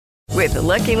With the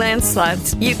Lucky Land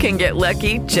Slots, you can get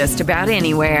lucky just about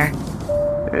anywhere.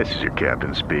 This is your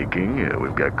captain speaking.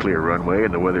 We've got clear runway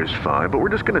and the weather's fine, but we're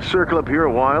just going to circle up here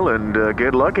a while and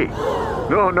get lucky.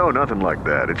 No, nothing like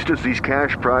that. It's just these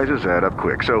cash prizes add up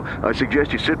quick. So I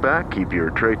suggest you sit back, keep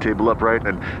your tray table upright,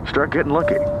 and start getting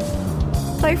lucky.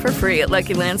 Play for free at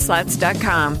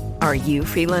LuckyLandSlots.com. Are you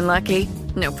feeling lucky?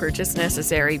 No purchase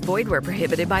necessary. Void where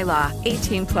prohibited by law.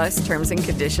 18 plus terms and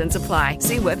conditions apply.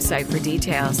 See website for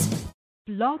details.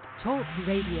 Blog Talk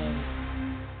Radio.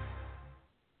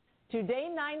 To day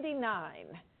 99,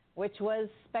 which was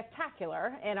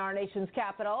spectacular in our nation's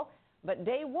capital. But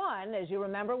day one, as you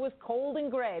remember, was cold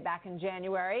and gray back in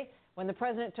January when the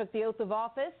president took the oath of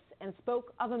office and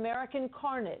spoke of American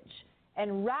carnage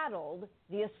and rattled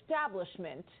the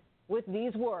establishment with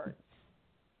these words.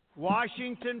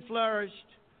 Washington flourished,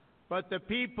 but the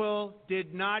people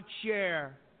did not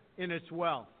share in its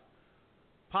wealth.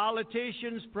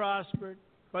 Politicians prospered,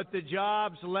 but the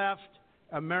jobs left.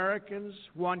 Americans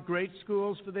want great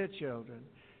schools for their children,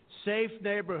 safe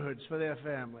neighborhoods for their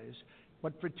families.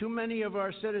 But for too many of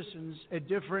our citizens, a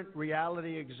different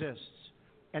reality exists.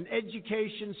 An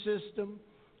education system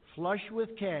flush with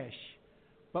cash,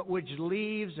 but which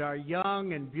leaves our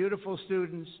young and beautiful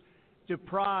students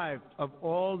deprived of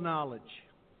all knowledge.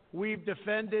 We've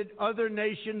defended other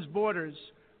nations' borders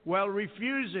while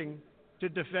refusing to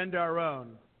defend our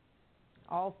own.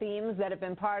 All themes that have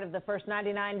been part of the first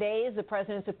 99 days. The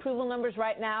president's approval numbers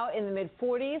right now in the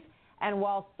mid-40s. And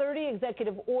while 30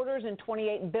 executive orders and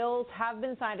 28 bills have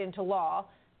been signed into law,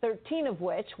 13 of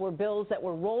which were bills that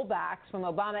were rollbacks from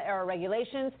Obama-era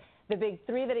regulations, the big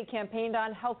three that he campaigned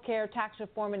on, health care, tax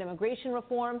reform, and immigration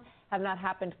reform, have not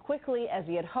happened quickly as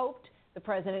he had hoped. The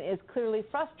president is clearly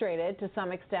frustrated to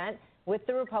some extent with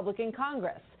the Republican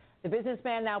Congress. The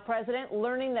businessman, now president,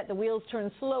 learning that the wheels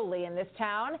turn slowly in this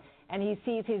town, and he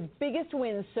sees his biggest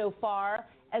wins so far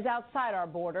as outside our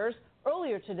borders.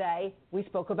 Earlier today, we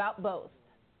spoke about both.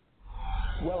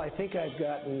 Well, I think I've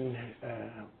gotten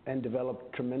and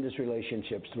developed tremendous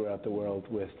relationships throughout the world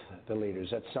with the leaders.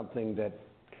 That's something that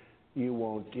you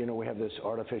won't, we have this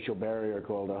artificial barrier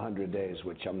called 100 days,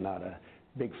 which I'm not a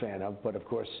big fan of, but of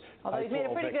course, although you've made a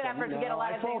pretty good effort to get a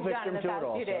lot of things done in the past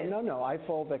few days. No, I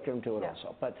fall victim to it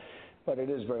also. But it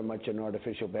is very much an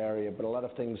artificial barrier, but a lot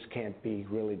of things can't be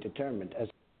really determined.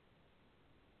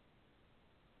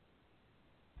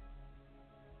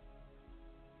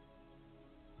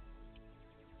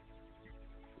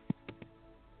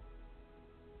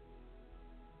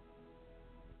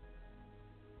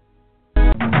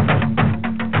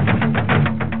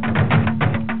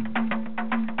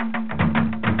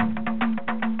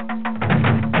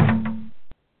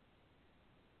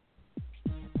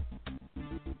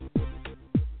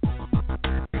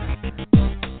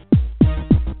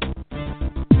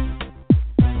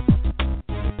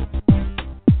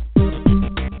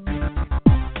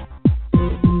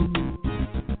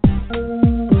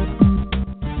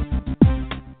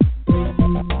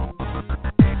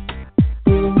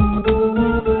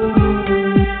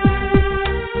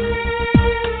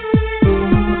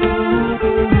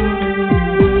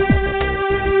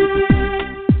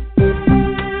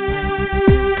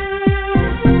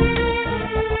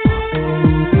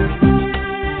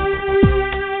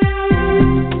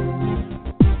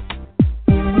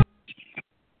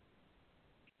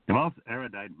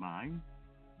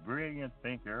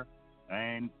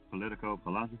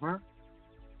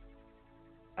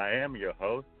 I am your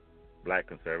host, Black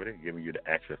Conservative, giving you the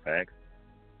actual facts.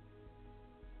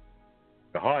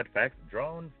 The hard facts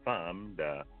drawn from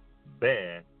the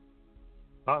best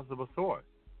possible source.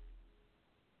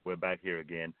 We're back here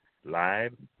again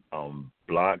live on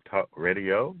Blog Talk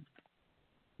Radio,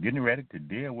 getting ready to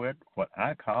deal with what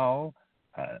I call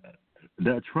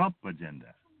the Trump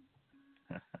agenda.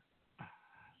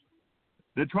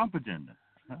 The Trump agenda.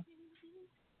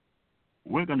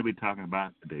 We're going to be talking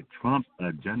about the Trump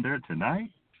agenda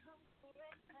tonight.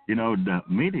 The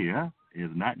media is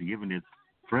not giving this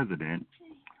president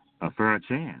a fair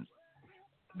chance.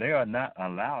 They are not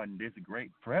allowing this great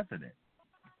president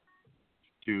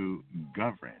to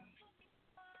govern.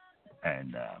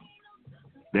 And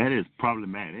that is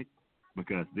problematic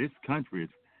because this country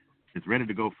is ready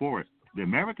to go forward. The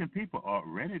American people are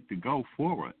ready to go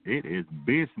forward. It is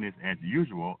business as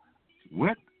usual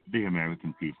with the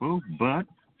American people, but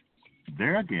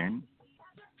there again,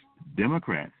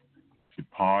 Democrats, the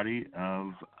party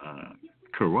of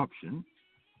corruption,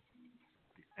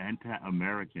 the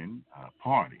anti-American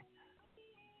party,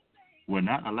 will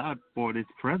not allow for this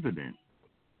president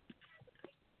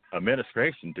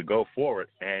administration to go forward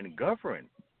and govern.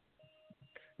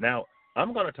 Now,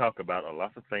 I'm going to talk about a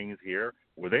lot of things here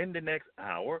within the next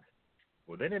hour.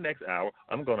 Within the next hour,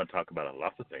 I'm going to talk about a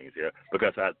lot of things here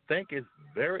because I think it's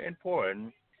very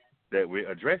important that we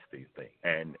address these things.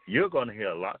 And you're going to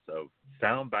hear lots of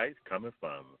sound bites coming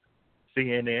from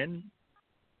CNN,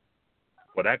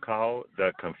 what I call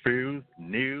the Confused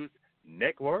News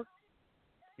Network.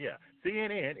 Yeah,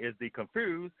 CNN is the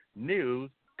Confused News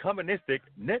Communistic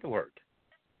Network.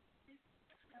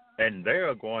 And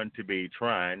they're going to be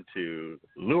trying to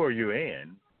lure you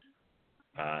in,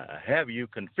 have you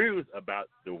confused about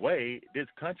the way this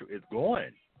country is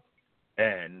going.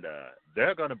 And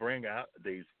they're going to bring out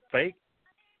these fake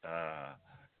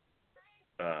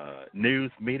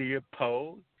news media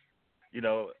polls. You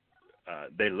know,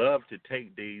 they love to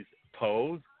take these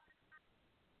polls,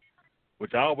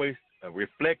 which always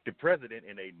reflect the president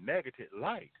in a negative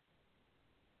light.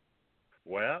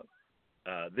 Well,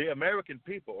 the American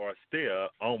people are still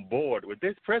on board with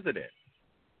this president.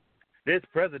 This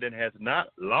president has not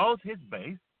lost his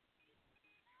base.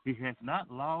 He has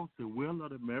not lost the will of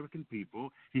the American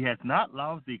people. He has not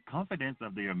lost the confidence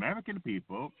of the American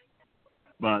people.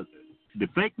 But the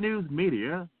fake news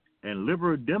media and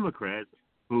liberal Democrats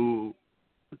who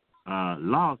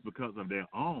lost because of their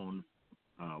own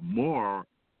moral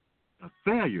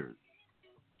failures,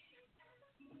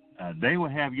 they will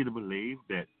have you to believe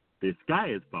that the sky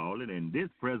is falling and this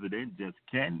president just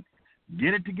can't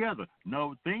get it together.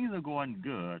 No, things are going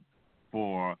good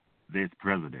for this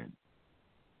president.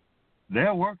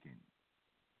 They're working.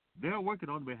 They're working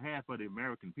on behalf of the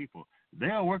American people.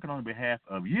 They're working on behalf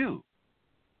of you.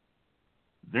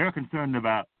 They're concerned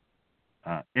about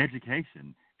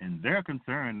education, and they're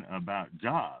concerned about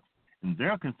jobs, and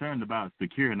they're concerned about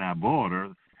securing our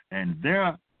borders, and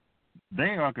they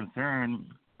are concerned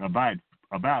about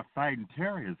fighting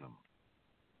terrorism.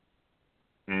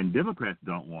 And Democrats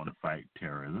don't want to fight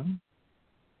terrorism.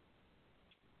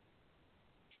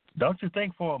 Don't you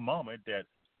think for a moment that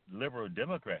liberal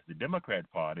Democrats, the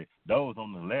Democrat Party, those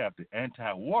on the left, the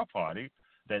anti-war party,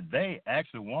 that they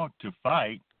actually want to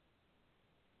fight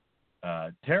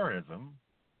terrorism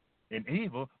and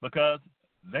evil because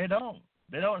they don't.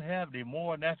 They don't have the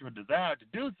more natural desire to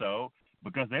do so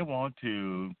because they want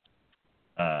to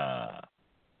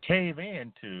cave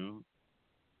in to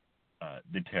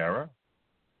the terrorists.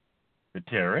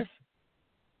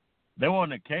 They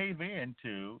want to cave in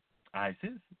to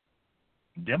ISIS.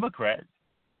 Democrats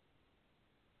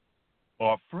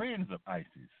are friends of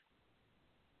ISIS.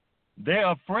 They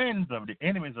are friends of the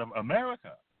enemies of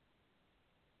America,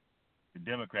 the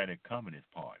Democratic Communist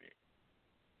Party.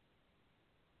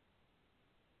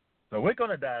 So we're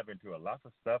going to dive into a lot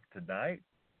of stuff tonight.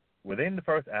 Within the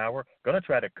first hour, going to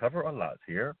try to cover a lot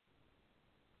here.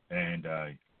 And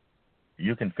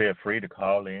you can feel free to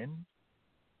call in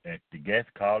at the guest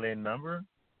call-in number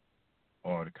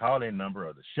or the call-in number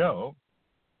of the show.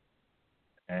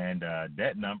 And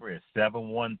that number is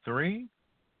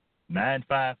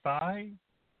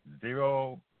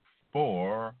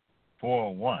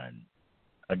 713-955-0441.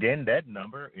 Again, that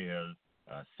number is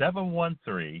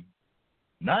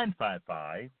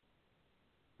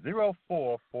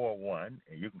 713-955-0441.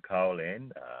 And you can call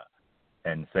in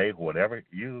and say whatever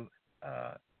you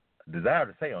desire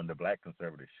to say on the Black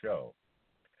Conservative Show.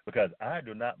 Because I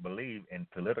do not believe in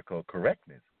political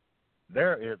correctness.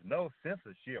 There is no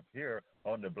censorship here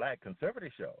on the Black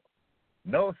Conservative Show.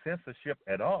 No censorship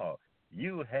at all.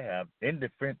 You have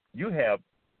independent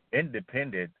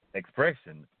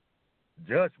expression,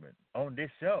 judgment on this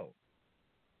show.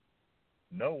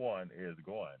 No one is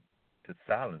going to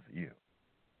silence you.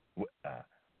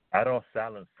 I don't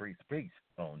silence free speech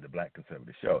on the Black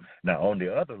Conservative Show. Now, on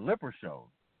the other liberal shows,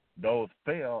 those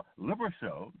failed liberal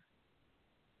shows,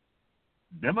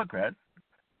 Democrats,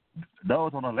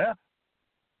 those on the left,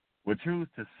 will choose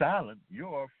to silence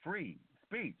your free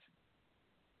speech,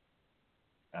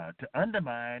 to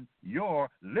undermine your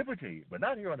liberty, but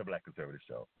not here on the Black Conservative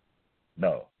Show.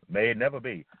 No, may it never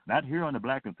be. Not here on the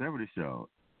Black Conservative Show.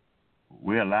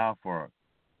 We allow for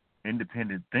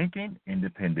independent thinking,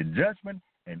 independent judgment,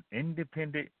 and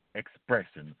independent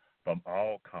expression from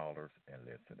all callers and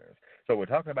listeners. So we're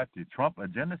talking about the Trump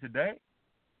agenda today,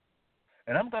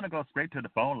 and I'm going to go straight to the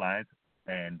phone lines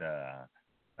and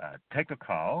take a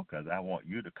call because I want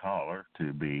you, the caller,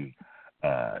 to be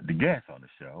the guest on the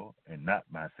show and not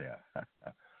myself.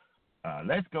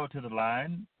 Let's go to the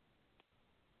line.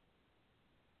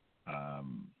 I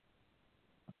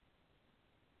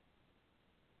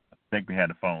think we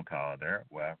had a phone call there.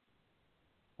 Well,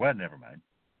 never mind.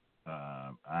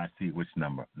 I see which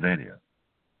number that is.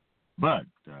 But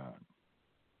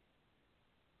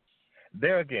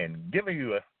there again, giving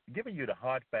you the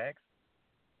hard facts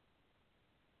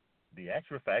the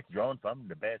actual facts drawn from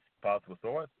the best possible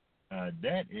source.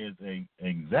 That is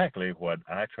exactly what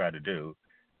I try to do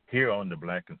here on the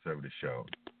Black Conservative Show.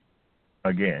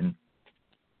 Again,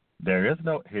 there is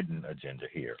no hidden agenda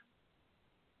here.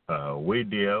 We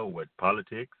deal with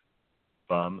politics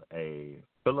from a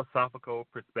philosophical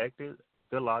perspective,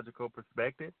 theological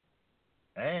perspective,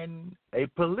 and a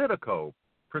political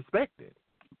perspective,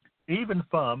 even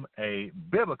from a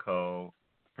biblical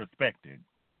perspective.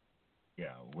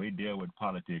 Yeah, we deal with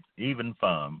politics even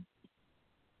from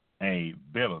a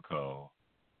biblical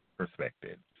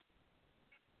perspective.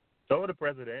 So the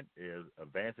president is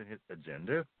advancing his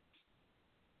agenda,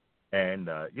 and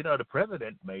the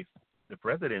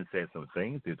president said some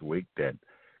things this week that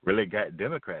really got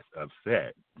Democrats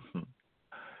upset,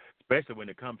 especially when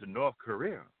it comes to North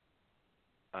Korea,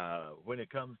 when it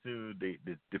comes to the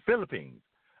Philippines.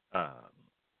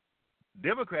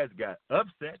 Democrats got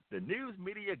upset. The news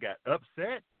media got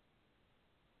upset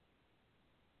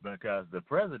because the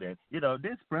president,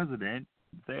 this president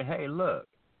said, hey, look,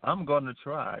 I'm going to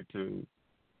try to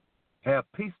have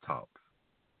peace talks.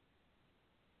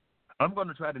 I'm going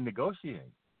to try to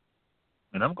negotiate.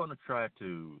 And I'm going to try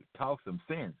to talk some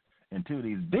sense into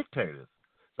these dictators,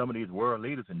 some of these world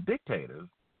leaders and dictators.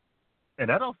 And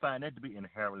I don't find that to be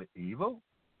inherently evil.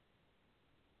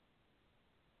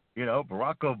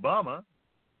 Barack Obama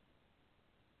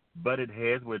butted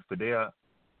heads with Fidel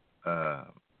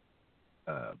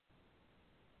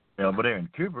over there in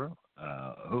Cuba.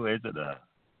 Who is it?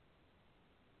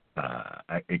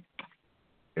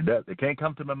 It can't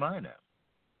come to my mind now.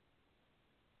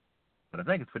 But I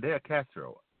think it's Fidel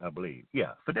Castro, I believe.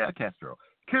 Yeah, Fidel Castro,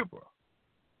 Cuba.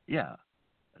 Yeah,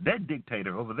 that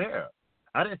dictator over there.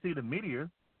 I didn't see the media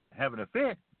having a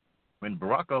fit when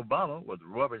Barack Obama was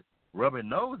rubbing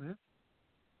noses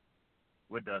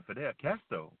with Fidel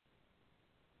Castro.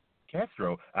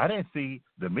 I didn't see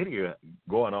the media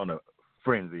going on a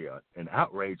frenzy and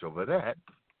outrage over that.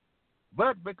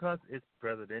 But because it's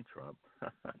President Trump,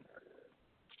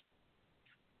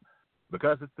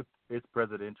 because it's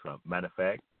President Trump, matter of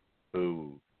fact,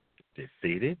 who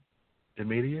defeated the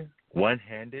media,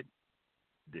 one-handed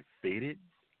defeated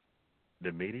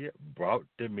the media, brought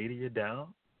the media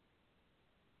down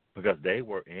because they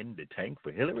were in the tank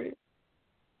for Hillary.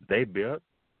 They built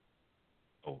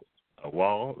a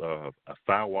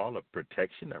firewall of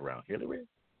protection around Hillary.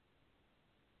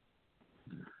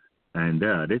 And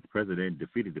this president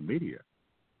defeated the media,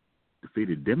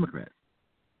 defeated Democrats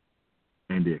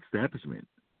and the establishment,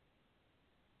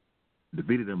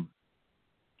 defeated them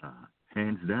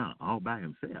hands down, all by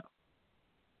himself.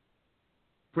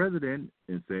 President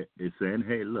is saying,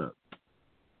 hey, look,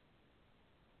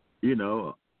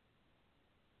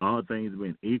 all things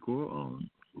being equal,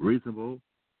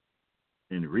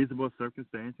 in reasonable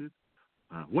circumstances,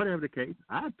 whatever the case,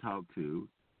 I talked to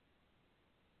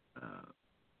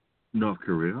North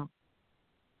Korea.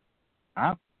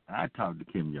 I talked to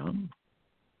Kim Jong,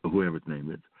 or whoever his name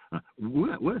is.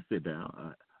 We'll sit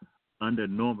down under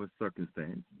normal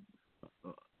circumstances.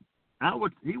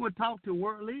 He would talk to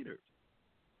world leaders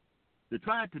to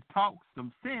try to talk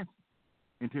some sense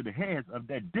into the heads of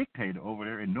that dictator over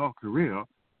there in North Korea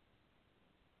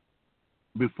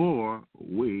before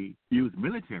we use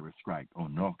military strike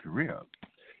on North Korea.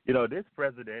 This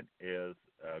president is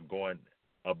going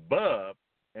above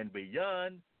and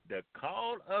beyond the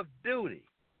call of duty,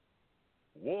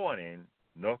 warning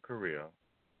North Korea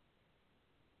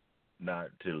not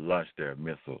to launch their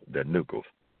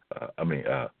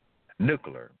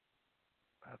nuclear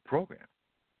program.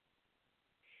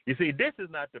 You see, this is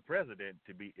not the president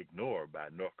to be ignored by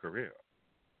North Korea.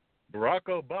 Barack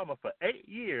Obama, for 8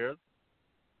 years,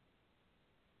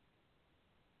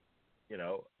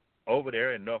 over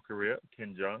there in North Korea,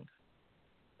 Kim Jong,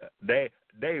 they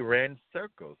ran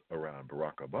circles around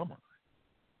Barack Obama.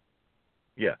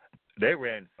 Yeah, they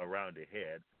ran around the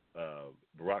head of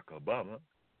Barack Obama,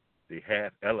 the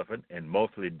half elephant and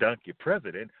mostly donkey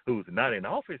president who's not in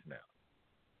office now,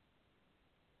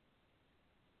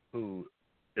 who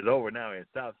is over now in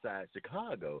Southside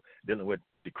Chicago dealing with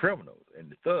the criminals and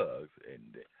the thugs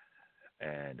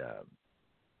and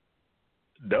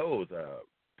those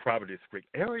poverty-stricken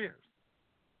areas.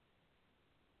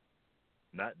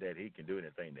 Not that he can do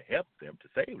anything to help them, to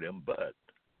save them, but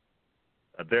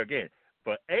there again,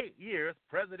 for 8 years,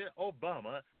 President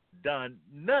Obama done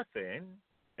nothing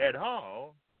at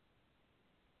all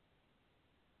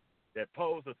that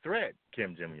posed a threat,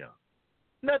 Kim Jong-un.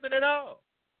 Nothing at all.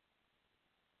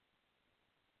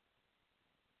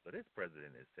 So this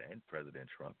president is saying, President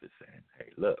Trump is saying,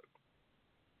 hey, look,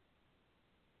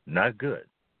 not good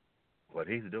what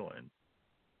he's doing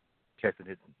testing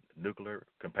his nuclear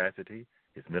capacity,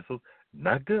 his missiles.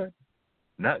 Not good.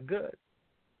 Not good.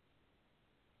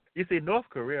 You see, North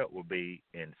Korea will be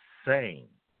insane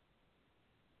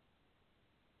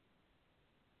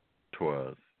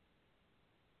towards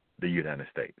the United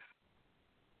States.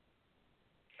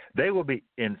 They will be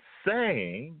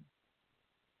insane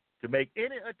to make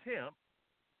any attempt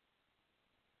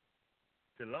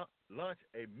to launch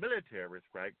a military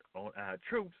strike on our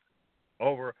troops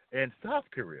over in South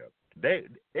Korea.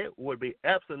 It would be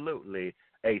absolutely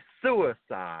a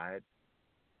suicide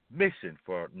mission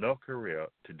for North Korea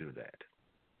to do that,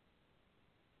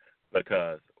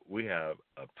 because we have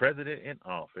a president in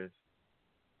office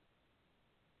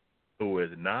who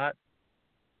is not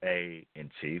a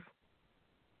in-chief,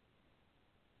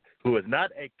 who is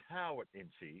not a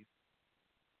coward-in-chief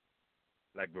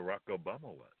like Barack Obama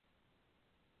was.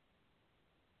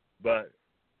 But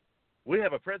we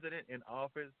have a president in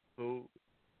office who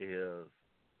is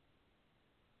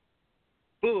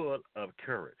full of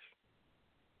courage.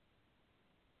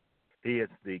 He is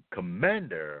the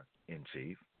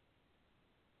commander-in-chief.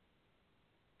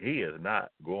 He is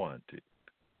not going to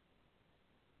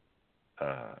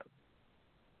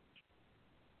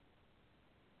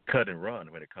cut and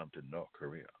run when it comes to North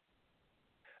Korea.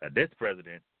 This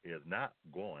president is not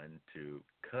going to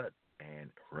cut and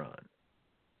run.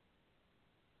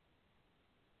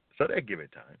 So they give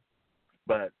it time.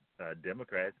 But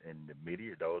Democrats and the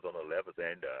media, those on the left, are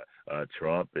saying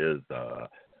Trump is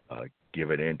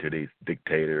giving in to these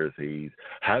dictators.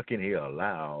 How can he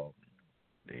allow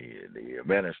the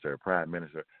prime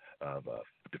minister of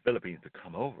the Philippines to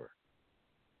come over?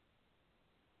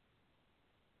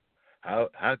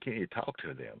 How can he talk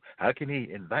to them? How can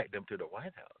he invite them to the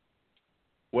White House?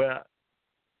 Well, at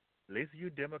least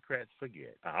you Democrats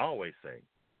forget. I always say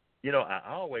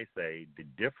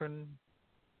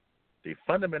the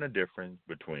fundamental difference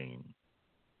between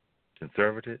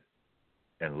conservatives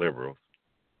and liberals,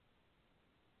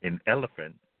 an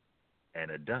elephant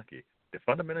and a donkey. The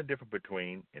fundamental difference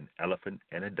between an elephant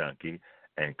and a donkey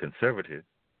and conservatives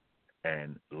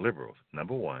and liberals.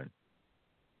 Number one,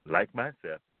 like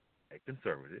myself, a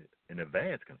conservative, an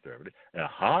advanced conservative, a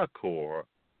hardcore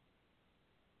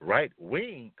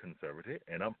right-wing conservative,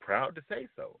 and I'm proud to say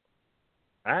so.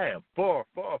 I am for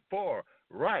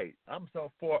right. I'm so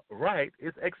for right,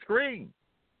 it's extreme.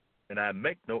 And I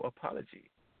make no apology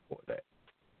for that.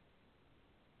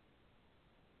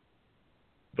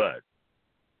 But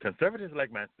conservatives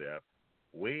like myself,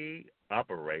 we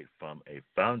operate from a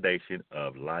foundation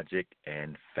of logic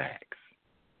and facts.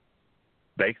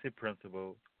 Basic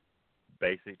principles,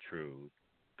 basic truths.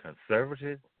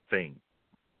 Conservatives think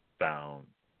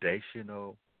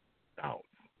foundational thoughts.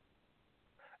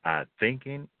 Our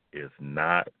thinking is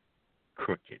not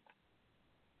crooked.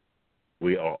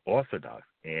 We are orthodox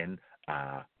in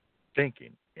our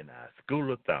thinking, in our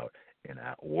school of thought, in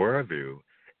our worldview,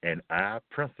 in our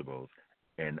principles,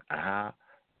 in our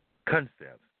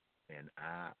concepts, in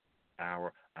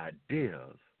our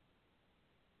ideas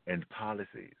and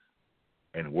policies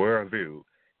and worldview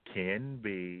can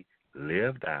be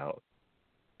lived out.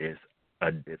 It's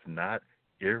not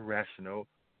irrational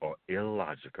or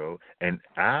illogical. And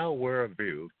our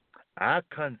worldview, our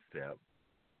concept,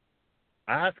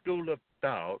 our school of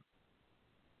thought,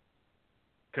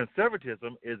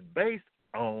 conservatism is based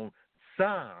on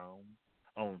sound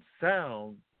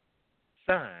science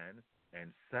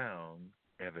and sound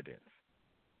evidence.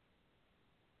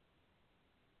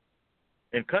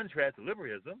 In contrast,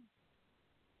 liberalism,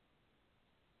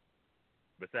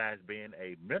 besides being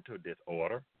a mental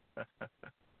disorder,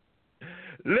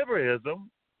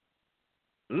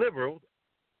 liberals,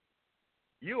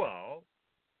 you all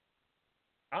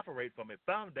operate from a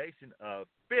foundation of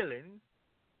feelings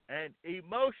and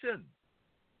emotions.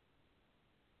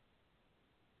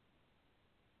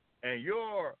 And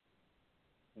your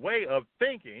way of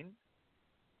thinking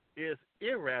is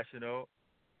irrational,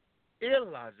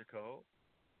 illogical,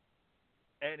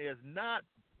 and is not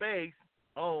based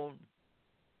on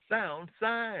sound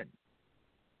science.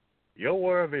 Your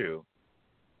worldview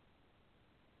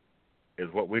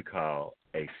is what we call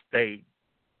a state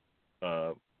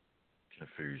of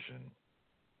confusion.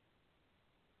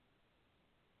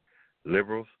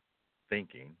 Liberals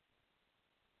thinking,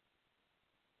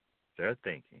 their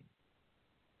thinking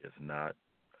is not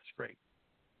straight.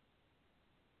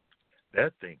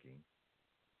 Their thinking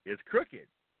is crooked.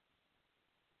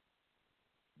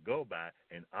 Go by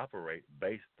and operate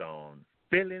based on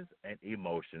feelings and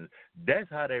emotions. That's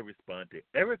how they respond to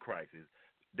every crisis.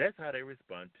 That's how they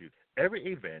respond to every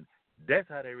event. That's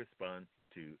how they respond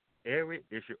to every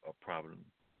issue or problem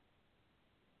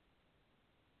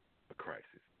crisis.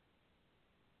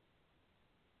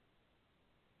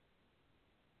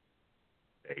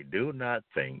 They do not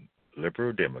think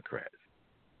liberal Democrats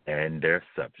and their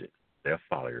subjects, their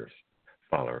followers,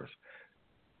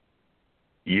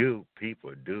 you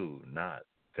people do not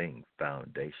think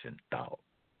foundation thought.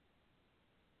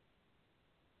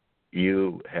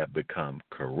 You have become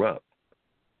corrupt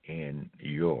in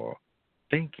your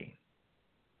thinking.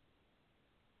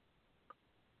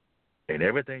 And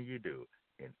everything you do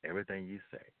and everything you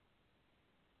say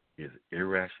is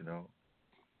irrational,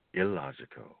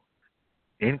 illogical,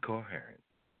 incoherent,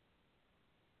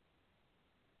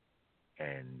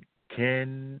 and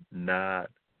cannot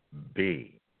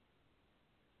be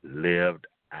lived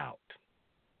out.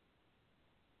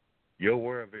 Your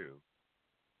worldview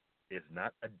is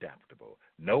not adaptable.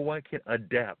 No one can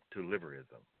adapt to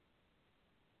liberalism.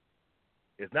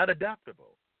 It's not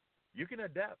adaptable. You can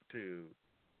adapt to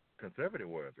conservative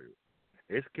worldview.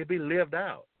 It can be lived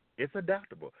out. It's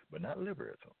adaptable, but not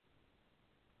liberalism.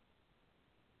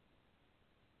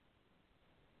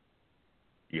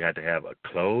 You have to have a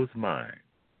closed mind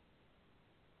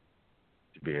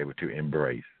to be able to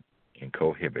embrace and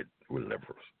cohabit with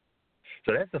liberals.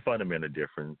 So that's the fundamental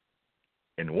difference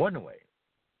in one way.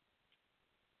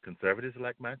 Conservatives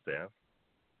like myself,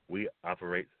 we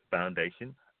operate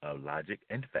foundation of logic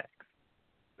and facts.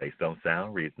 Based on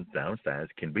sound reason, sound science,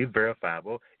 can be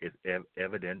verifiable, it's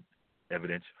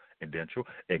evidential.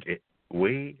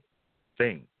 We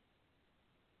think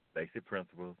basic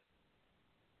principles,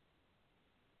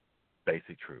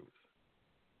 basic truths.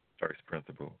 First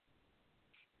principle,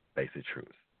 basic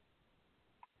truths.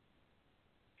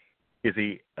 You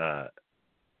see,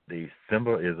 the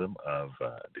symbolism of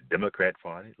the Democrat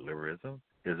Party, liberalism,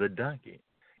 is a donkey.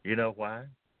 You know why?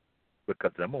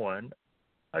 Because, number one,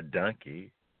 a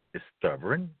donkey is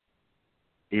stubborn.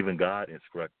 Even God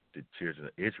instructed the children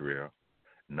of Israel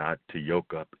not to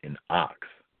yoke up an ox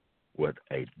with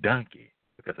a donkey,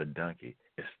 because a donkey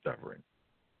is stubborn.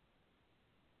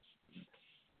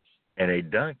 And a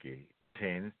donkey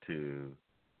tends to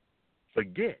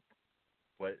forget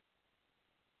what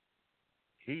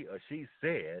he or she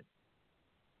said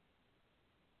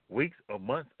weeks or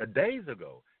months or days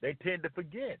ago. They tend to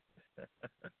forget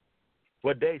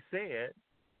what they said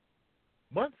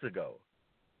months ago.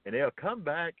 And they'll come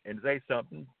back and say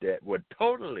something that would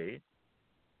totally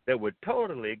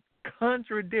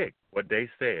contradict what they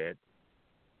said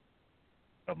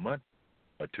a month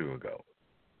or two ago.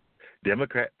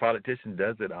 Democrat politician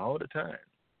does it all the time.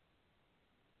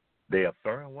 They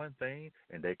affirm one thing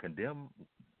and they condemn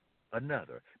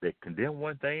another. They condemn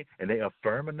one thing and they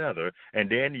affirm another, and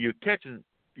then you catch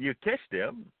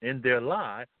them in their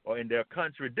lie or in their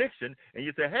contradiction, and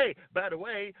you say, "Hey, by the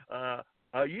way, a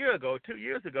year ago, 2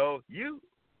 years ago, you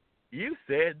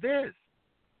said this.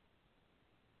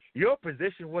 Your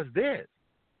position was this.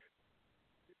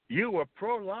 You were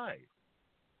pro-life.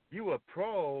 You were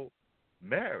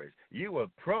pro-marriage. You were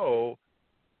pro-legal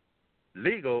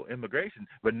immigration.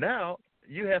 But now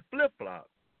you have flip-flopped."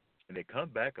 And they come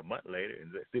back a month later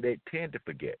and they tend to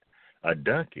forget. A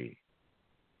donkey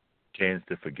tends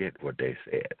to forget what they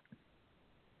said.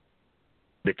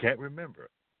 They can't remember.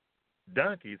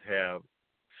 Donkeys have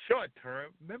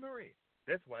short-term memory.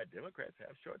 That's why Democrats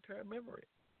have short-term memory.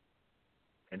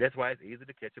 And that's why it's easy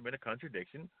to catch them in a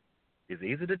contradiction. It's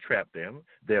easy to trap them.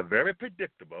 They're very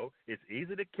predictable. It's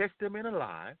easy to catch them in a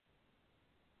lie,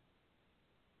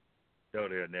 though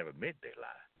they'll never admit they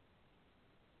lie.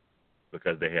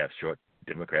 Because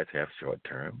Democrats have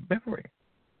short-term memory.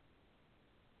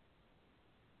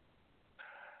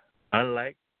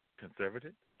 Unlike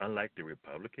conservatives, unlike the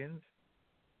Republicans,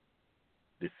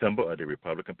 the symbol of the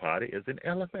Republican Party is an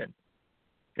elephant.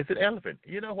 It's an elephant.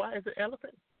 You know why it's an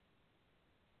elephant?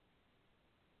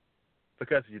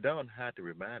 Because you don't have to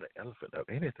remind an elephant of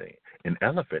anything. An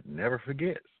elephant never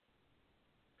forgets.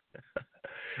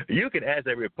 You can ask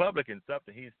a Republican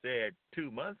something he said 2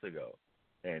 months ago,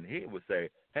 and he would say,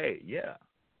 "Hey, yeah,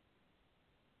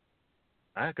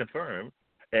 I confirm."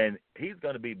 And he's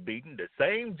going to be beating the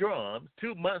same drums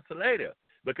 2 months later,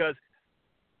 because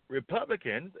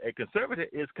Republicans, a conservative,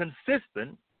 is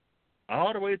consistent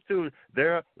all the way through.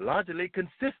 They're logically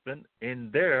consistent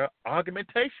in their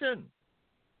argumentation.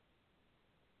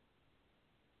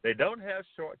 They don't have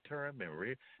short-term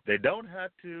memory. They don't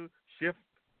have to shift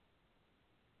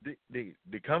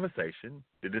the conversation,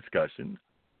 the discussion.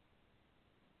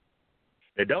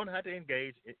 They don't have to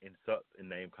engage in insult and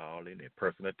name-calling and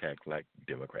personal attacks like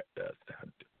Democrat does. They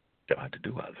don't have to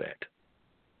do all that.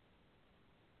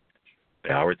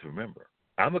 They always remember.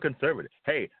 I'm a conservative.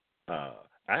 Hey,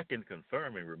 I can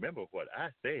confirm and remember what I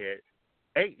said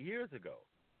 8 years ago,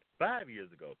 5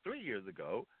 years ago, 3 years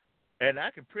ago, and I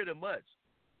can pretty much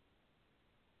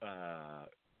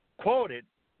quote it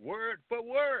word for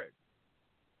word.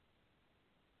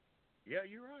 Yeah,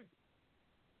 you're right.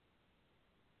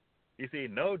 You see,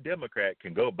 no Democrat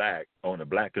can go back on a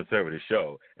black conservative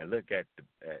show and look at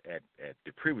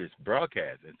the previous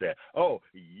broadcast and say, "Oh,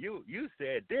 you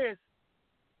said this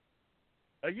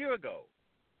a year ago.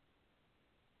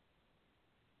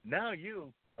 Now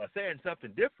you are saying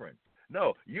something different."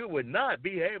 No, you would not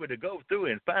be able to go through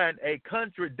and find a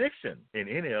contradiction in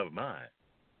any of my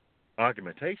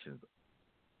argumentations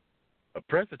or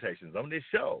presentations on this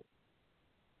show.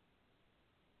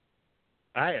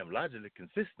 I am logically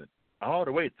consistent all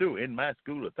the way through in my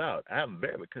school of thought. I'm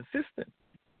very consistent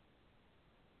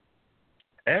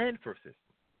and persistent.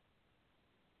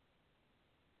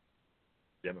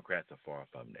 Democrats are far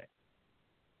from that.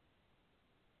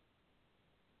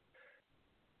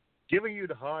 Giving you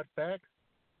the hard facts,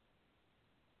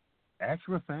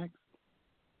 actual facts,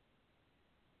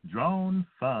 drawn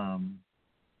from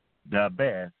the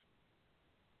best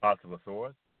possible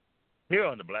source. Here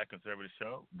on the Black Conservative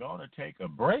Show, going to take a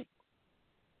break.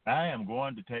 I am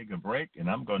going to take a break, and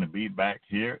I'm going to be back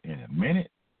here in a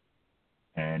minute.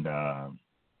 And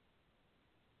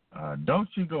don't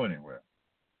you go anywhere.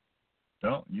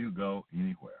 Don't you go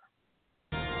anywhere.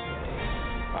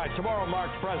 All right, tomorrow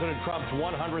marks President Trump's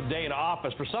 100th day in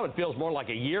office. For some, it feels more like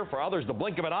a year. For others, the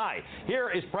blink of an eye. Here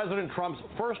is President Trump's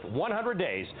first 100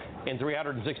 days in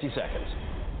 360 seconds.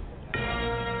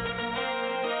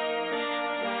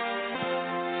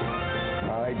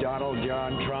 I, Donald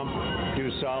John Trump,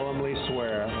 do solemnly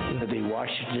swear that the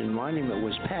Washington Monument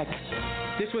was packed.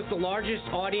 This was the largest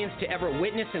audience to ever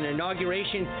witness an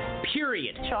inauguration,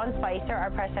 period. Sean Spicer, our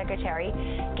press secretary,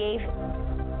 gave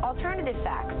alternative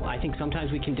facts. I think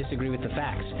sometimes we can disagree with the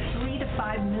facts. 3 to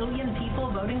 5 million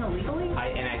people voting illegally?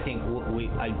 I think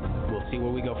we'll see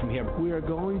where we go from here. We are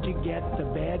going to get the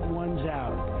bad ones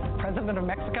out. President of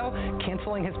Mexico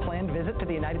canceling his planned visit to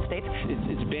the United States.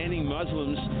 It's banning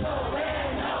Muslims.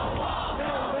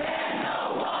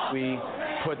 We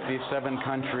put the 7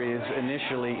 countries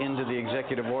initially into the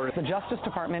executive order. The Justice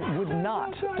Department would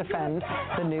not defend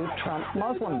the new Trump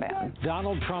Muslim ban.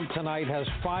 Donald Trump tonight has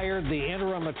fired the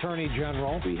interim attorney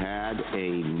general. We had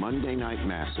a Monday night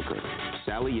massacre.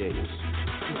 Sally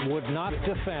Yates would not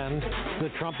defend the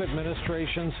Trump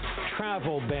administration's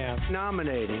travel ban.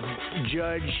 Nominating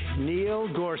Judge Neil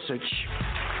Gorsuch.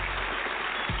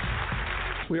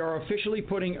 We are officially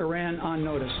putting Iran on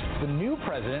notice. The new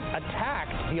president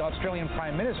attacked the Australian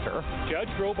Prime Minister. Judge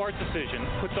Robart's decision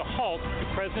puts a halt to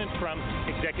President Trump's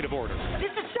executive order.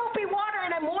 This is soapy water,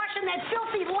 and I'm washing that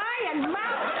filthy lion's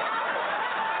mouth.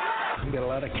 You get a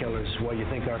lot of killers. Why you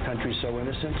think our country's so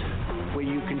innocent? Well,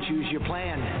 you can choose your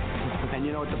plan. And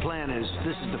you know what the plan is.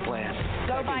 This is the plan.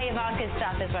 Go buy Ivanka's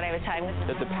stuff is what I was telling you.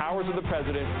 That the powers of the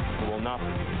president will not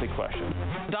be questioned.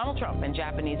 Donald Trump and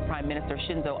Japanese Prime Minister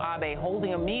Shinzo Abe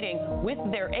holding a meeting with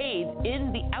their aides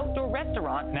in the outdoor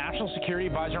restaurant. National Security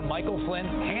Advisor Michael Flynn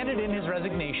handed in his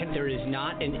resignation. There is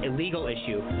not an illegal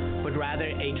issue, but rather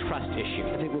a trust issue.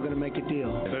 I think we're going to make a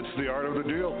deal. That's the art of the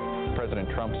deal. President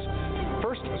Trump's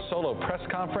first solo press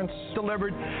conference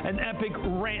delivered an epic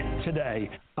rant today.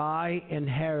 I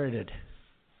inherited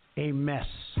a mess.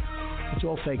 It's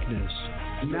all fake news.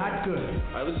 Not good.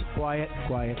 Quiet,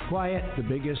 quiet, quiet. The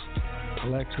biggest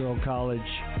electoral college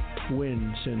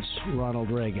win since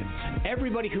Ronald Reagan.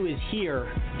 Everybody who is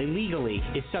here illegally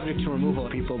is subject to removal.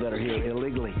 People that are here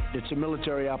illegally. It's a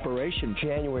military operation.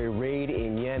 January raid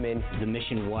in Yemen. The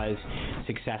mission was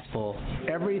successful.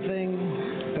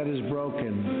 Everything that is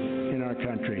broken in our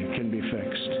country can be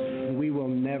fixed. We will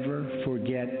never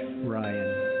forget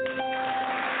Ryan.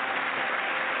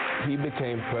 He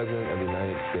became president of the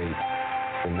United States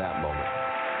in that moment.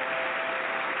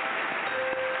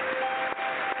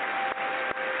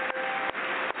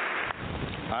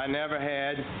 I never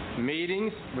had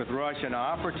meetings with Russian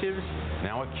operatives.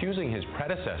 Now accusing his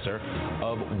predecessor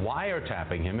of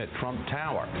wiretapping him at Trump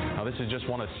Tower. Now this is just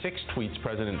one of 6 tweets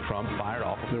President Trump fired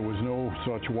off. There was no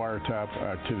such wiretap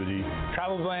activity.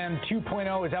 Travel ban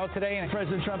 2.0 is out today, and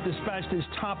President Trump dispatched his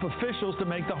top officials to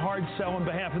make the hard sell on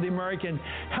behalf of the American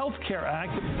Health Care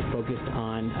Act. Focused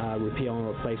on repeal and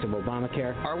replace of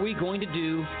Obamacare. Are we going to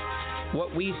do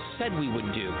what we said we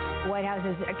would do? White House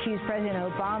has accused President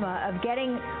Obama of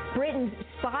getting Britain's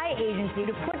spy agency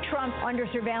to put Trump under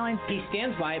surveillance. He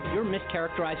stands by it. You're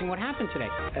mischaracterizing what happened today.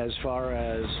 As far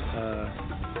as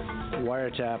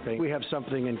wiretapping, we have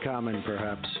something in common,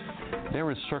 perhaps.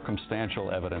 There is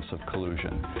circumstantial evidence of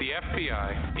collusion. The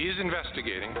FBI is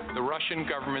investigating the Russian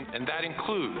government, and that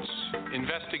includes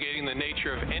investigating the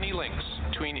nature of any links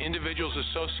between individuals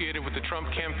associated with the Trump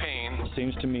campaign. It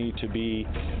seems to me to be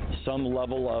some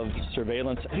level of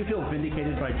surveillance. Do you feel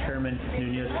vindicated by Chairman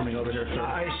Nunes coming over here, sir?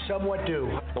 I somewhat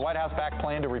do. The White House-backed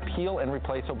plan to repeal and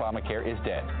replace Obamacare is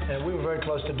dead. And we were very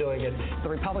close to doing it. The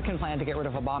Republican plan to get rid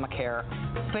of Obamacare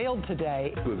failed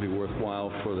today. It would be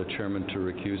worthwhile for the chairman to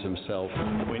recuse himself.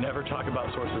 We never talk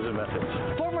about sources and methods.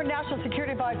 Former National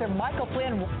Security Advisor Michael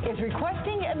Flynn is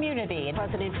requesting immunity.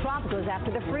 President Trump goes after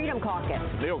the Freedom Caucus.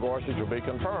 Neil Gorsuch will be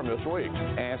confirmed this week,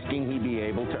 asking he be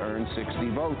able to earn 60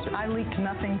 votes. I leaked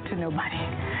nothing to nobody,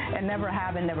 and never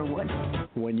have and never would.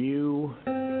 When you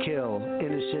kill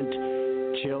innocent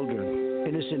children,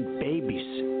 innocent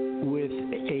babies, with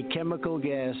a chemical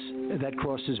gas that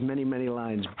crosses many, many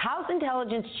lines. House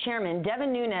Intelligence Chairman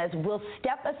Devin Nunes will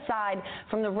step aside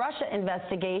from the Russia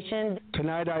investigation.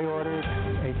 Tonight I ordered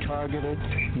a targeted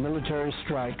military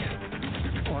strike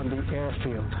on the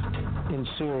airfield in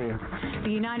Syria.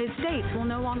 The United States will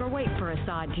no longer wait for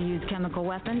Assad to use chemical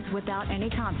weapons without any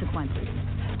consequences.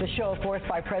 The show of force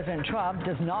by President Trump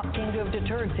does not seem to have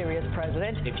deterred Syria's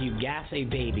president. If you gas a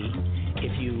baby,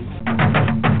 if you...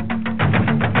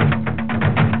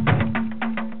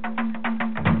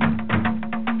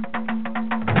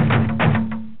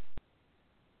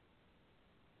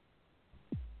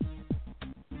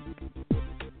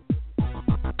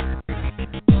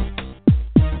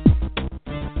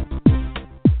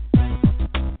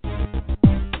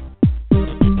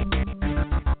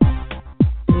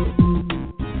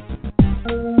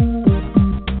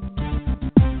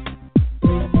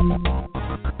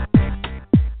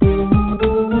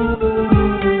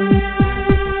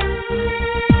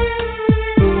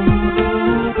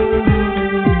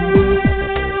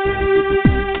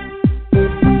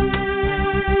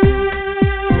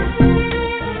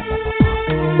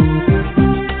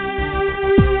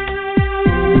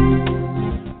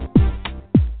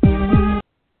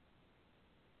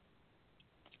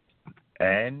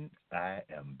 And I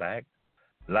am back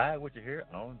live with you here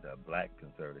on the Black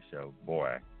Conservative Show.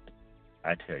 Boy,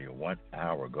 I tell you, 1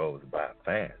 hour goes by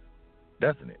fast,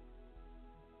 doesn't it?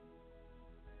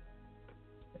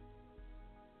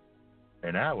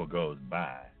 An hour goes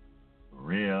by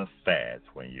real fast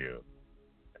when you're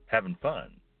having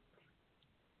fun,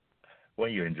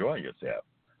 when you're enjoying yourself.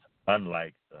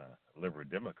 Unlike liberal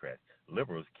Democrats,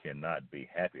 liberals cannot be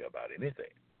happy about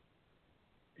anything.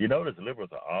 You notice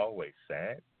liberals are always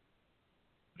sad.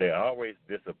 They're always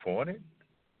disappointed.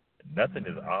 Nothing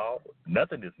is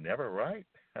never right.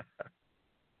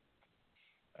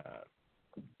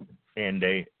 And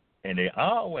they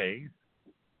always,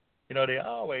 they're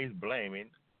always blaming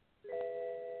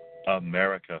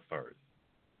America first.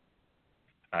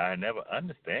 I never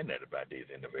understand that about these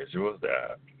individuals.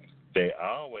 They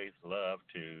always love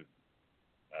to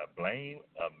blame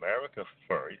America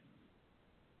first.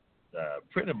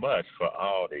 Pretty much for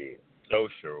all the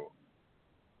social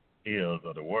ills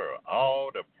of the world,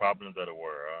 all the problems of the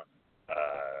world.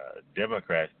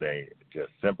 Democrats, they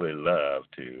just simply love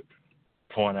to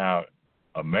point out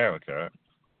America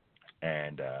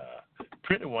and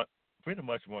pretty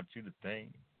much want you to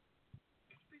think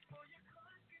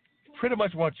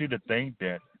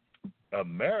that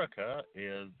America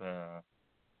is the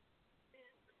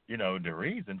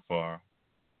reason for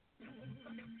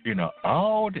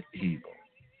all the evil.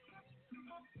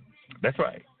 That's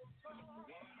right.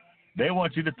 They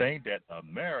want you to think that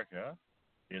America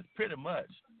is pretty much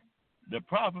the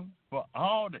problem for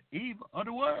all the evil of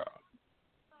the world.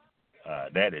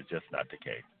 That is just not the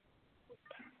case.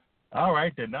 All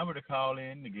right, the number to call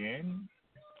in again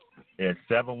is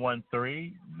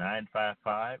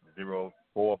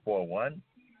 713-955-0441.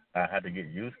 I had to get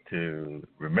used to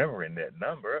remembering that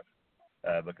number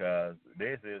because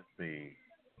this is the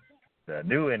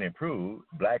new and improved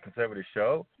Black Conservative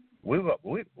Show. We were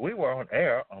on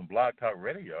air on Blog Talk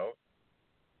Radio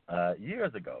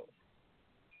years ago.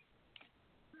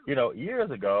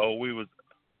 Years ago we was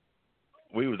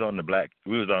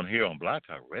on here on Blog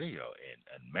Talk Radio,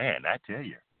 and man, I tell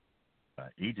you,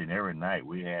 each and every night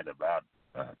we had about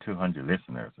 200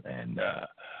 listeners and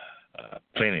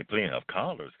plenty of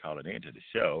callers calling into the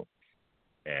show.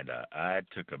 And I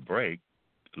took a break,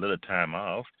 a little time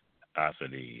off after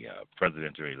the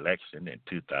presidential election in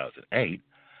 2008.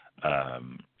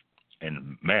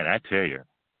 And man, I tell you,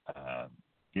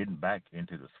 getting back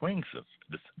into the swing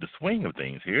of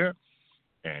things here,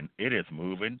 and it is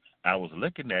moving. I was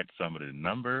looking at some of the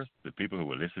numbers, the people who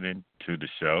were listening to the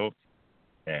show,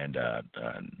 and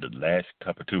the last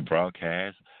two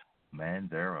broadcasts. Man,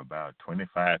 there are about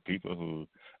 25 people who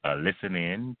listen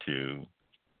in to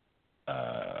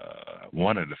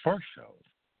one of the first shows,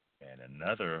 and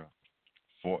another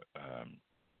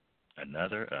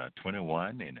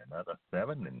 21, and another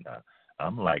 7, and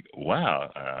I'm like,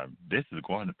 wow, this is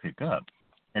going to pick up.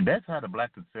 And that's how the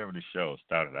Black Conservative Show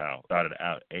started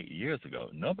out 8 years ago.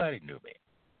 Nobody knew me.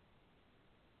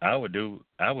 I would do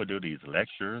these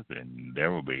lectures, and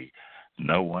there would be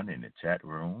no one in the chat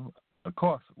room. Of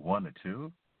course, 1 or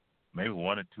 2, maybe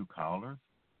 1 or 2 callers,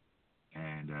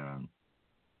 and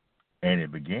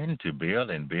it began to build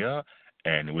and build.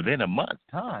 And within a month's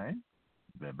time,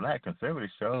 the Black Conservative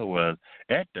Show was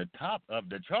at the top of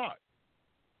the chart.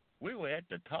 We were at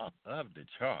the top of the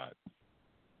chart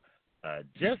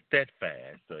just that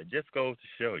fast. So it just goes to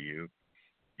show you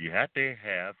have to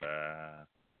have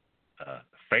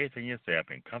faith in yourself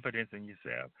and confidence in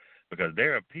yourself, because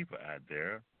there are people out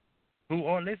there who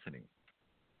are listening.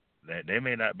 That they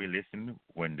may not be listening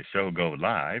when the show goes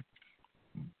live,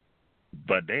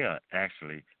 but they are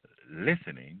actually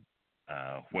listening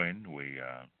when we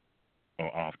are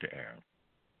off the air.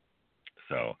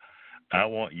 So I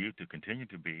want you to continue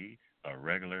to be a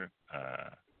regular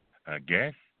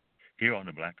guest here on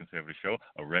the Black Conservative Show,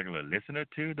 a regular listener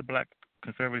to the Black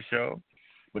Conservative Show,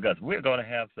 because we're going to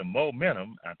have some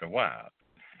momentum after a while.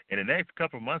 In the next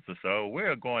couple of months or so,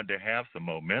 we're going to have some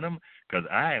momentum, because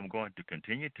I am going to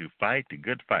continue to fight the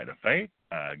good fight of faith,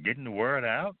 getting the word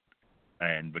out,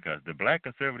 and because the Black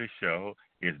Conservative Show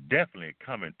is definitely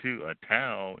coming to a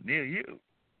town near you.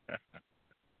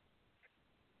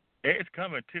 It's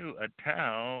coming to a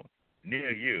town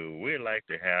near you. We'd like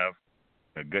to have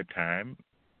a good time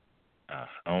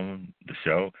on the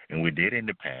show, and we did in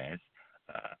the past.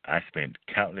 I spent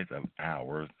countless of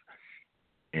hours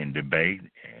in debate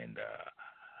and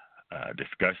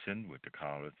discussion with the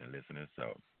callers and listeners,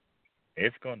 so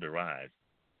it's going to rise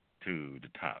to the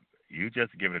top. You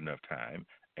just give it enough time,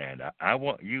 and I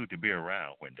want you to be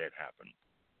around when that happens.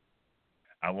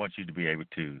 I want you to be able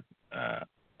to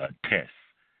attest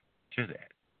to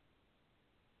that.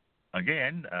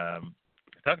 Again,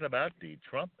 talking about the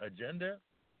Trump agenda,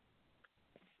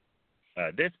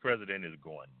 this president is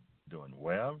doing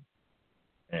well,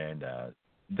 and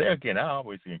there again, I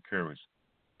always encourage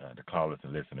the callers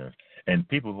and listeners and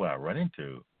people who I run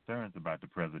into concerns about the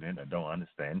president or don't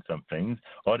understand some things,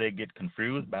 or they get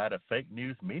confused by the fake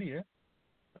news media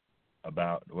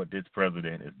about what this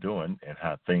president is doing and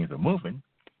how things are moving.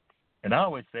 And I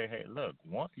always say, hey, look,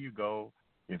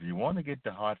 if you want to get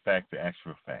the hard facts, the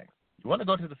actual facts, you want to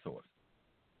go to the source.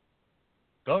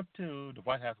 Go to the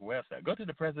White House website. Go to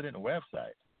the president's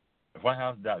website,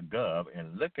 whitehouse.gov,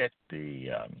 and look at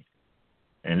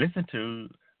and listen to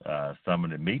some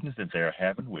of the meetings that they're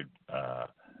having with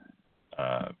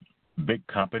big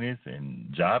companies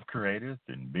and job creators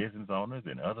and business owners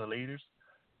and other leaders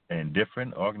and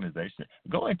different organizations.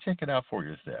 Go and check it out for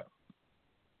yourself.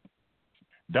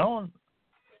 Don't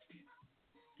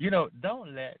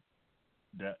let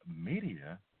the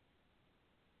media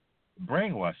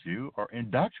brainwash you or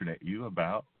indoctrinate you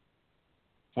about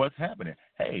what's happening.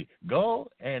 Hey, go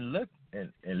and look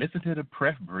and listen to the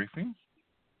press briefings.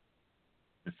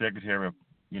 The secretary of,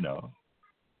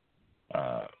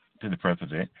 to the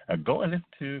president. Go and listen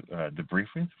to the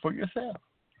briefings for yourself.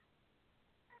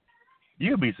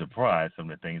 You'll be surprised some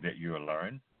of the things that you'll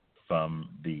learn from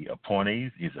the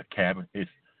appointees, his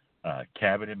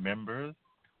cabinet members,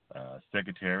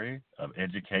 Secretary of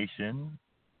Education,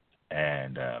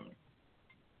 and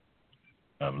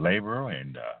of Labor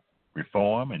and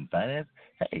Reform and Finance.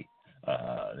 Hey,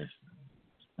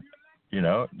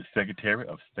 the Secretary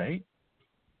of State,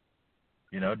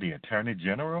 the Attorney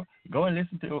General. Go and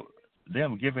listen to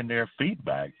them giving their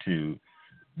feedback to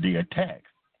the attacks.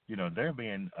 They're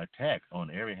being attacked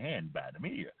on every hand by the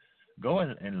media. Go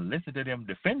and listen to them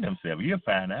defend themselves. You'll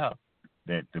find out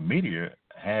that the media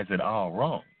has it all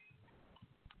wrong.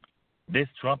 This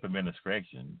Trump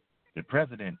administration, the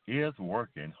president is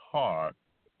working hard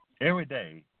every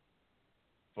day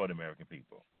for the American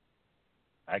people.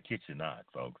 I kid you not,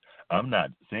 folks. I'm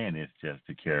not saying this just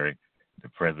to carry the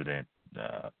president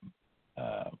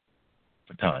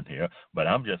baton here, but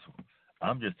I'm just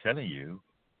telling you,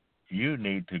 you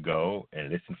need to go and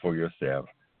listen for yourself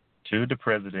to the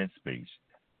president's speech.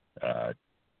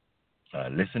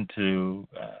 Listen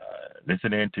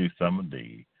in to some of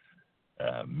the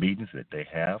meetings that they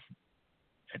have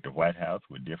at the White House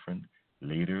with different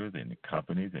leaders and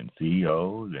companies and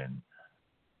CEOs and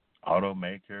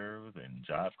automakers and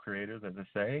job creators, as I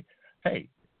say, hey,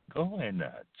 go and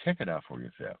check it out for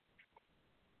yourself.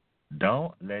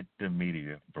 Don't let the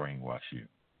media brainwash you.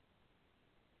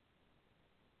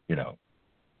 You know,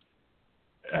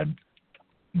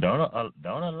 don't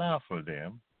allow for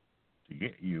them to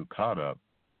get you caught up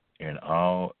in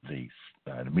all the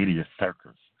media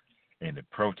circus and the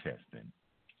protesting.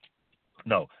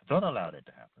 No, don't allow that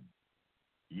to happen.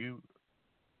 You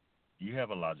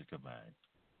have a logical mind.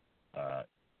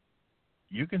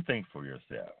 You can think for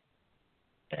yourself,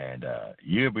 and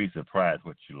you'll be surprised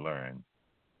what you learn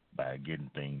by getting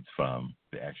things from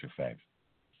the actual facts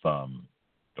from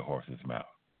the horse's mouth.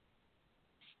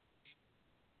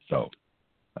 So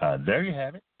there you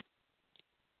have it.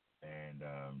 And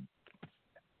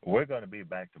we're going to be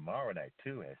back tomorrow night,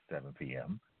 too, at 7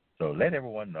 p.m. So let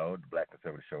everyone know the Black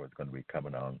Conservative Show is going to be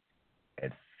coming on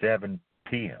at 7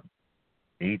 p.m.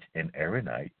 each and every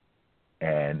night.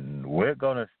 And we're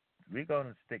going to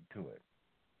stick to it.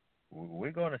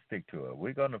 We're going to stick to it.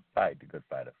 We're going to fight the good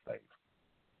fight of faith.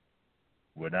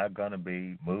 We're not going to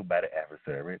be moved by the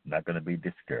adversary, not going to be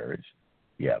discouraged.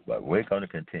 Yeah, but we're going to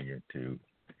continue to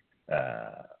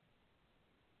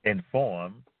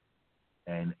inform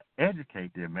and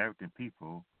educate the American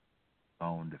people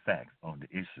on the facts, on the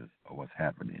issues of what's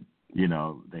happening. You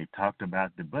know, they talked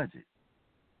about the budget.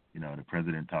 You know, the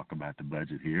president talked about the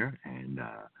budget here, and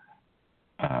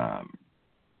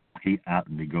he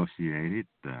out-negotiated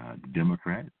the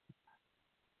Democrats.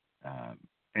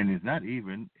 And it's not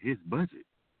even his budget.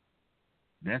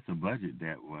 That's a budget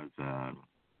that was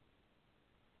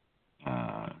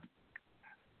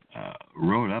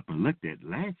rolled up and looked at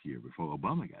last year before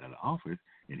Obama got out of office,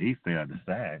 and he failed to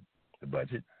sign the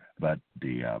budget. But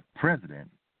the president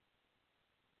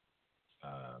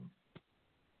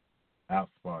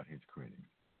outsmarted his critics.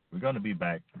 We're going to be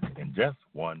back in just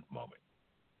one moment.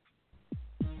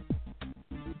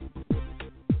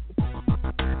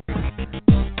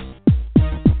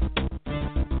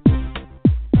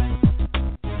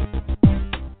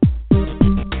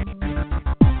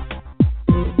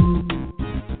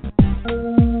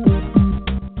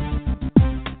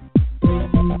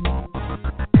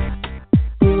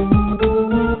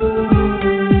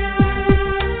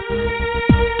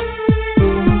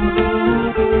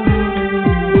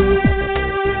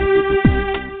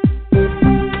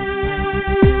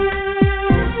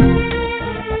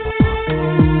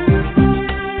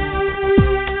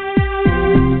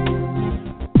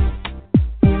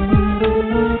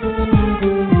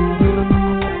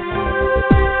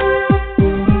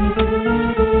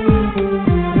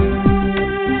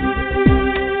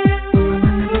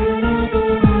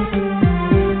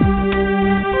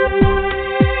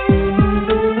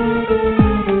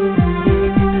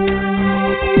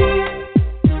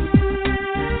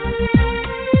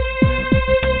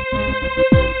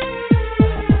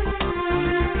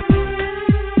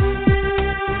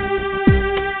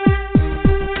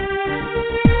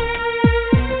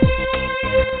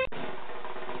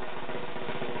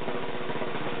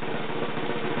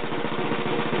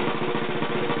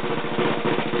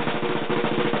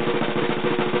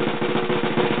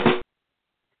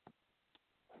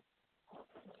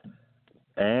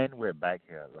 And we're back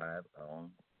here live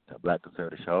on the Black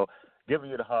Conservative Show,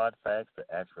 giving you the hard facts, the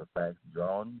actual facts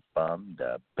drawn from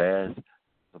the best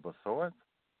possible source.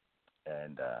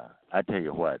 And I tell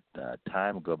you what,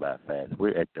 time will go by fast.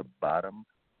 We're at the bottom,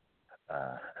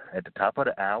 at the top of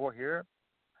the hour here,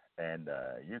 and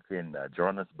you can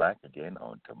join us back again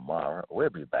on tomorrow. We'll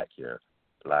be back here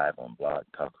live on Blog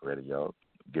Talk Radio,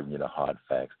 giving you the hard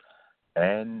facts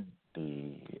and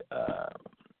the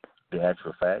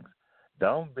actual facts.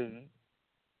 Don't be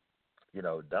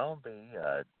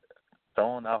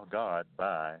thrown off guard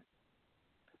by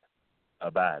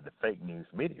the fake news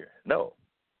media. No,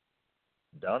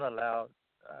 don't allow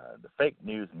the fake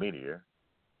news media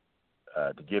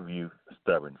to give you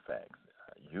stubborn facts.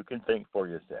 You can think for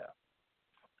yourself,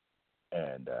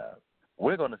 and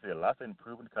we're going to see a lot of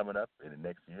improvement coming up in the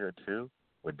next year or two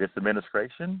with this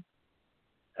administration,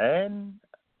 and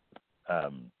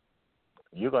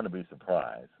you're going to be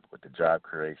surprised with the job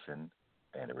creation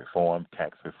and the reform,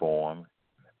 tax reform,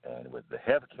 and with the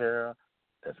health care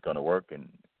that's going to work and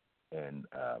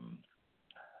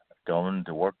going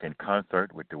to work in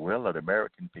concert with the will of the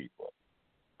American people.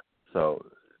 So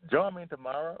join me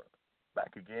tomorrow,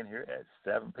 back again here at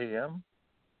 7 p.m.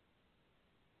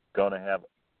 Going to have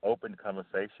open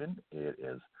conversation. It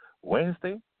is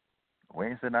Wednesday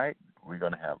night. We're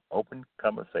going to have open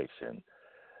conversation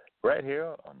right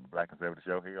here on the Black Conservative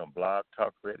Show here on Blog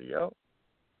Talk Radio.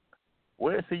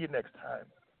 We'll see you next time.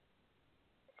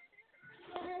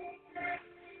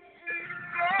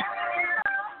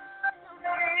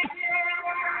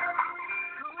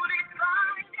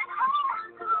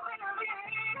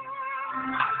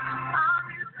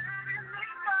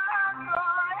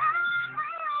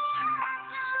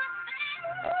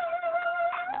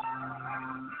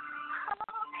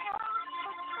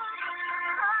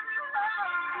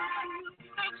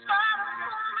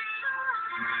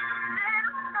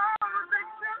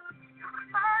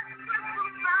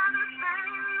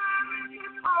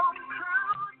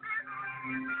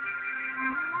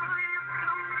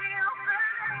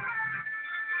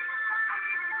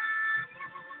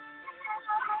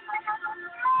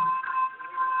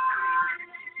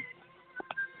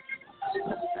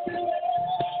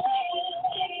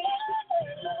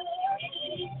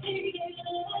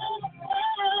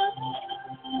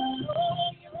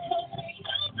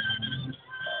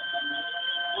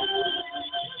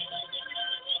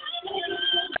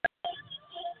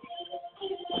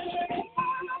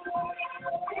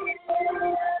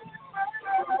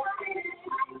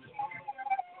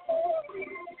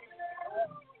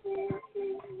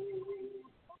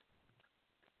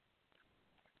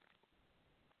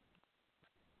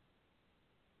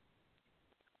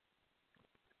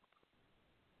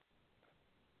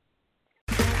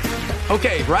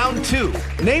 Okay, round two.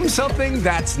 Name something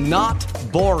that's not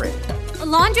boring. A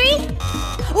laundry?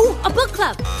 Ooh, a book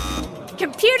club.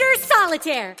 Computer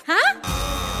solitaire, huh?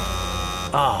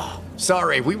 Ah, oh,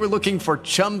 sorry, we were looking for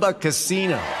Chumba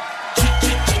Casino.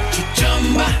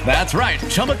 That's right,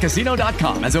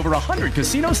 ChumbaCasino.com has over 100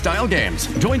 casino-style games.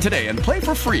 Join today and play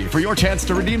for free for your chance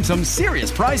to redeem some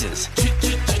serious prizes.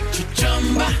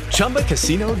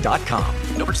 ChumbaCasino.com.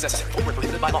 No purchase necessary. Void where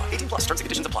prohibited by law. 18+ terms and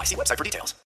conditions apply. See website for details.